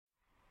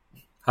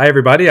Hi,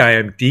 everybody. I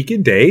am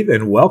Deacon Dave,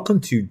 and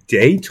welcome to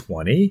day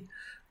 20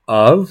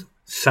 of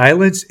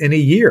Silence in a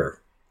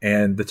Year.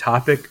 And the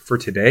topic for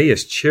today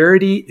is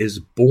Charity is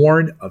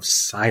Born of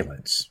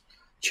Silence.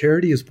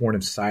 Charity is born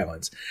of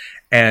silence.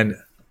 And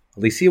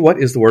Alicia, what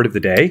is the word of the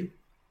day?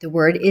 The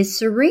word is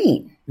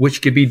serene.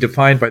 Which could be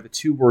defined by the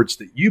two words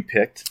that you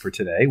picked for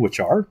today, which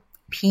are?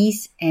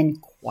 Peace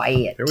and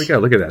quiet. There we go.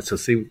 Look at that. So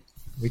see,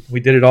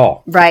 we did it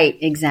all. Right,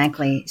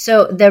 exactly.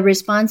 So the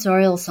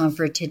responsorial song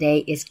for today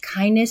is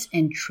kindness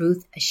and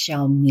truth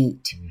shall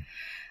meet.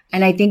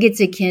 And I think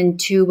it's akin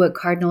to what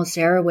Cardinal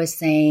Sarah was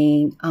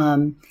saying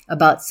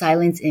about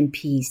silence and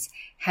peace,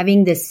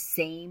 having the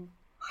same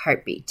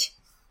heartbeat.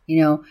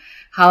 You know,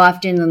 how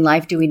often in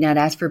life do we not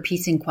ask for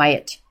peace and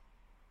quiet?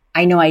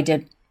 I know I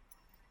did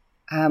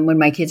when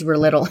my kids were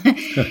little.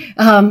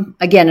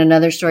 Again,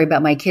 another story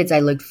about my kids.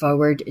 I looked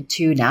forward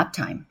to nap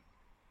time,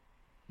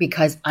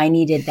 because I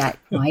needed that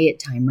quiet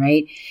time,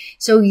 right?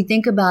 So you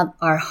think about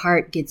our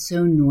heart gets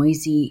so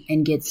noisy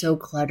and gets so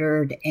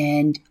cluttered,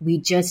 and we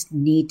just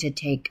need to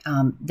take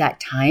that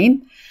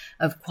time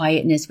of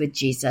quietness with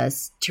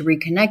Jesus, to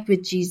reconnect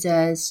with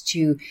Jesus,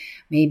 to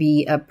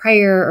maybe a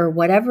prayer or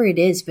whatever it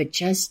is, but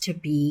just to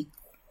be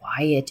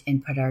quiet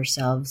and put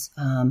ourselves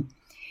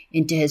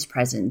into his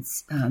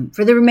presence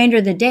for the remainder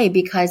of the day.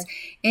 Because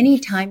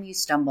anytime you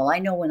stumble, I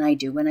know when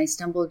I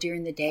stumble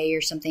during the day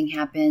or something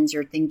happens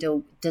or thing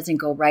doesn't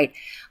go right,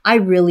 I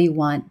really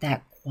want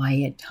that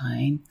quiet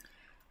time.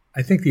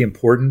 I think the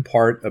important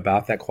part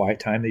about that quiet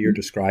time that you're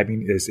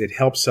describing is it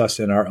helps us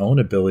in our own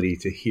ability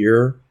to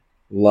hear,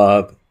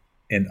 love,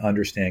 and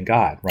understand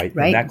God, right?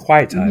 In that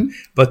quiet time.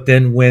 Mm-hmm. But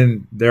then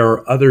when there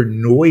are other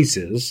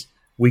noises,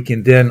 we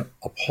can then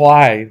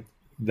apply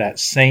that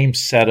same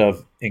set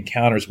of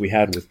encounters we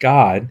had with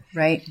God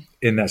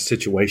in that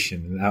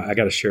situation. And I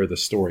got to share the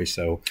story.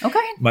 So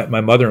my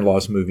mother-in-law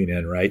is moving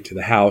in, right, to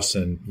the house.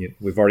 And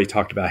we've already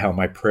talked about how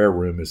my prayer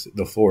room is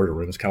the Florida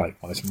room. It's kind of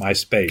like, well, it's my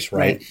space,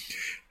 right?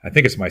 I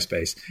think it's my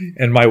space.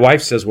 And my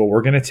wife says, well,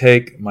 we're going to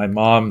take my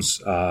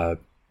mom's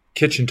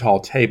kitchen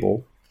tall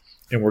table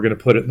and we're going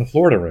to put it in the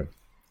Florida room.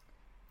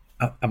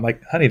 I'm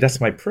like, honey,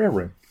 that's my prayer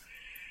room.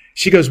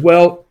 She goes,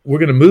 well, we're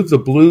going to move the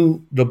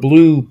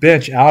blue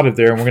bench out of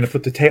there and we're going to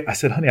put the table. I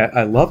said, honey,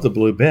 I love the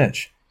blue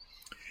bench.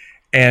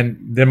 And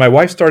then my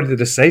wife started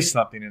to say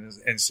something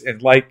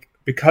and like,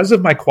 because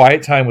of my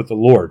quiet time with the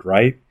Lord,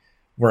 right,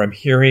 where I'm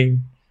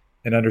hearing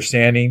and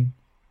understanding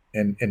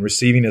and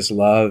receiving his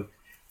love,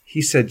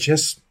 he said,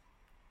 this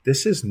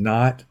is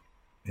not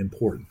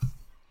important.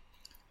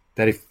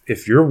 That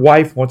if your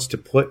wife wants to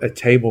put a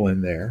table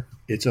in there,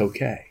 it's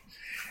okay.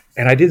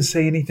 And I didn't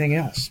say anything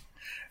else.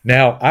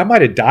 Now, I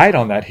might have died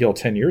on that hill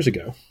 10 years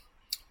ago,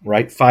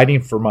 right,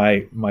 fighting for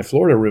my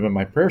Florida room and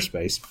my prayer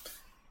space.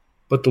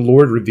 But the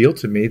Lord revealed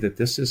to me that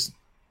this is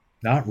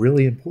not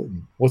really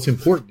important. What's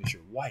important is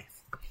your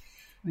wife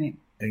and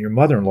your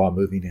mother-in-law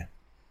moving in.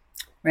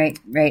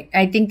 Right.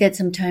 I think that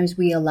sometimes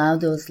we allow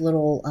those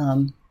little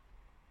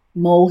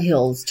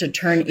molehills to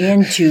turn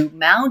into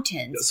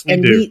mountains.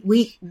 Yes,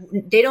 we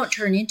do. They don't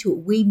turn into it.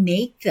 We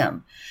make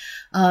them.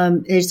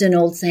 There's an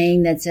old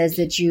saying that says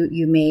that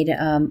you made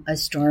a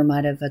storm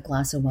out of a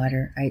glass of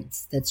water.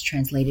 That's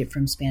translated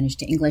from Spanish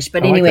to English.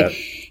 But anyway,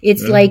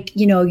 it's like,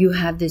 you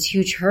have this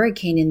huge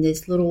hurricane in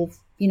this little,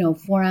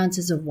 4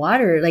 ounces of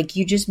water. Like,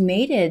 you just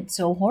made it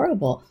so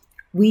horrible.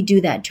 We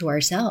do that to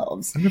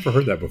ourselves. I've never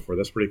heard that before.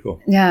 That's pretty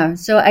cool. Yeah.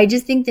 So I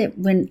just think that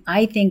when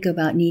I think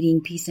about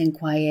needing peace and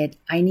quiet,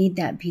 I need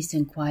that peace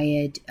and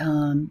quiet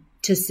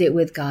to sit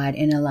with God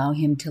and allow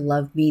him to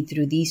love me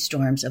through these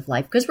storms of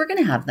life, because we're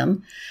going to have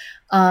them.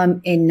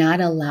 And not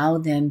allow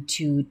them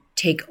to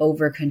take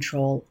over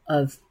control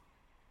of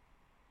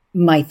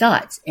my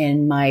thoughts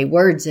and my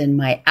words and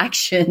my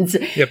actions.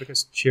 Yeah,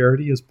 because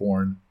charity is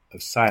born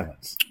of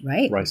silence.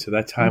 Right. So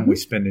that time we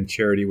spend in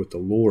charity with the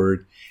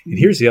Lord. And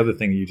here's the other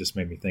thing that you just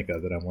made me think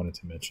of that I wanted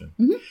to mention.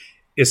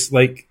 It's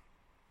like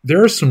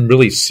there are some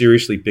really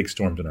seriously big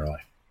storms in our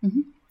life,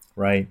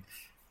 right?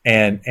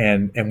 And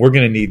we're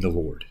going to need the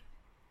Lord.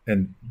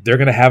 And they're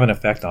going to have an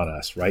effect on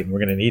us, right? And we're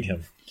going to need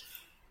him.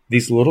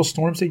 These little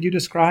storms that you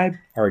describe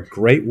are a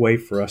great way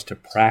for us to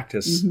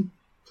practice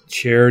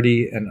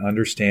charity and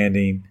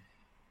understanding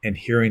and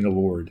hearing the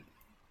Lord,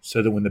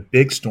 so that when the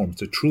big storms,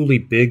 the truly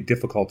big,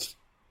 difficult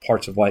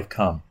parts of life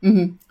come,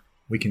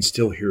 we can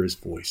still hear his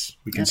voice.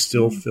 We can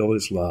still feel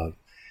his love,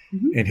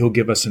 and he'll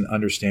give us an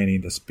understanding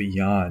that's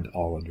beyond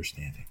all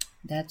understanding.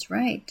 That's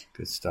right.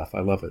 Good stuff. I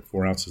love it.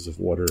 4 ounces of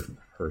water,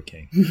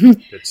 hurricane.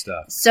 Good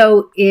stuff.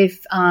 So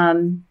if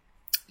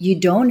you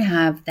don't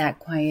have that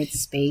quiet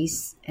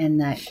space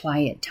and that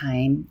quiet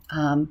time,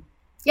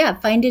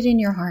 find it in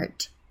your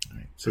heart. All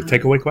right. So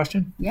takeaway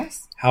question?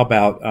 Yes. How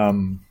about,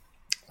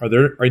 are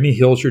there any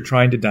hills you're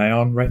trying to die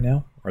on right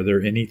now? Are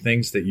there any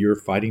things that you're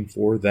fighting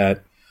for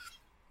that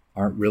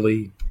aren't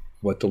really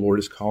what the Lord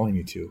is calling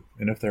you to?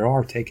 And if there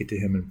are, take it to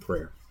him in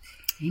prayer.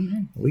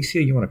 Amen.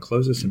 Alicia, you want to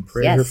close us in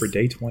prayer here for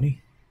day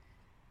 20?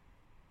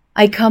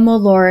 I come, O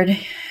Lord,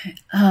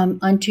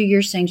 unto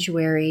your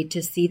sanctuary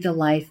to see the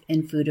life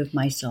and food of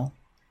my soul.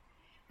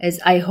 As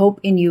I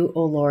hope in you,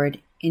 O Lord,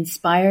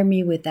 inspire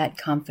me with that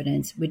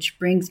confidence which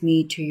brings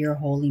me to your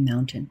holy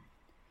mountain.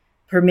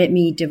 Permit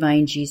me,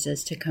 divine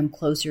Jesus, to come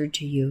closer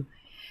to you,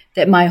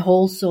 that my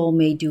whole soul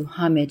may do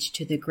homage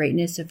to the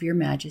greatness of your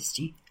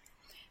majesty,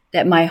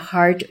 that my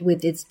heart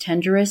with its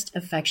tenderest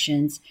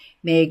affections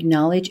may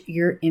acknowledge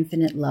your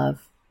infinite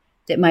love,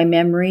 that my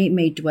memory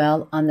may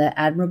dwell on the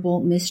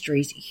admirable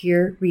mysteries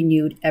here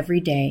renewed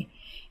every day,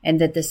 and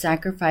that the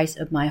sacrifice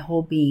of my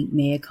whole being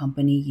may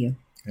accompany you.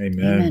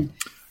 Amen.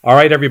 All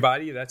right,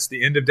 everybody, that's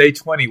the end of day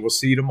 20. We'll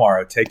see you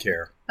tomorrow. Take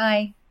care.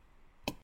 Bye.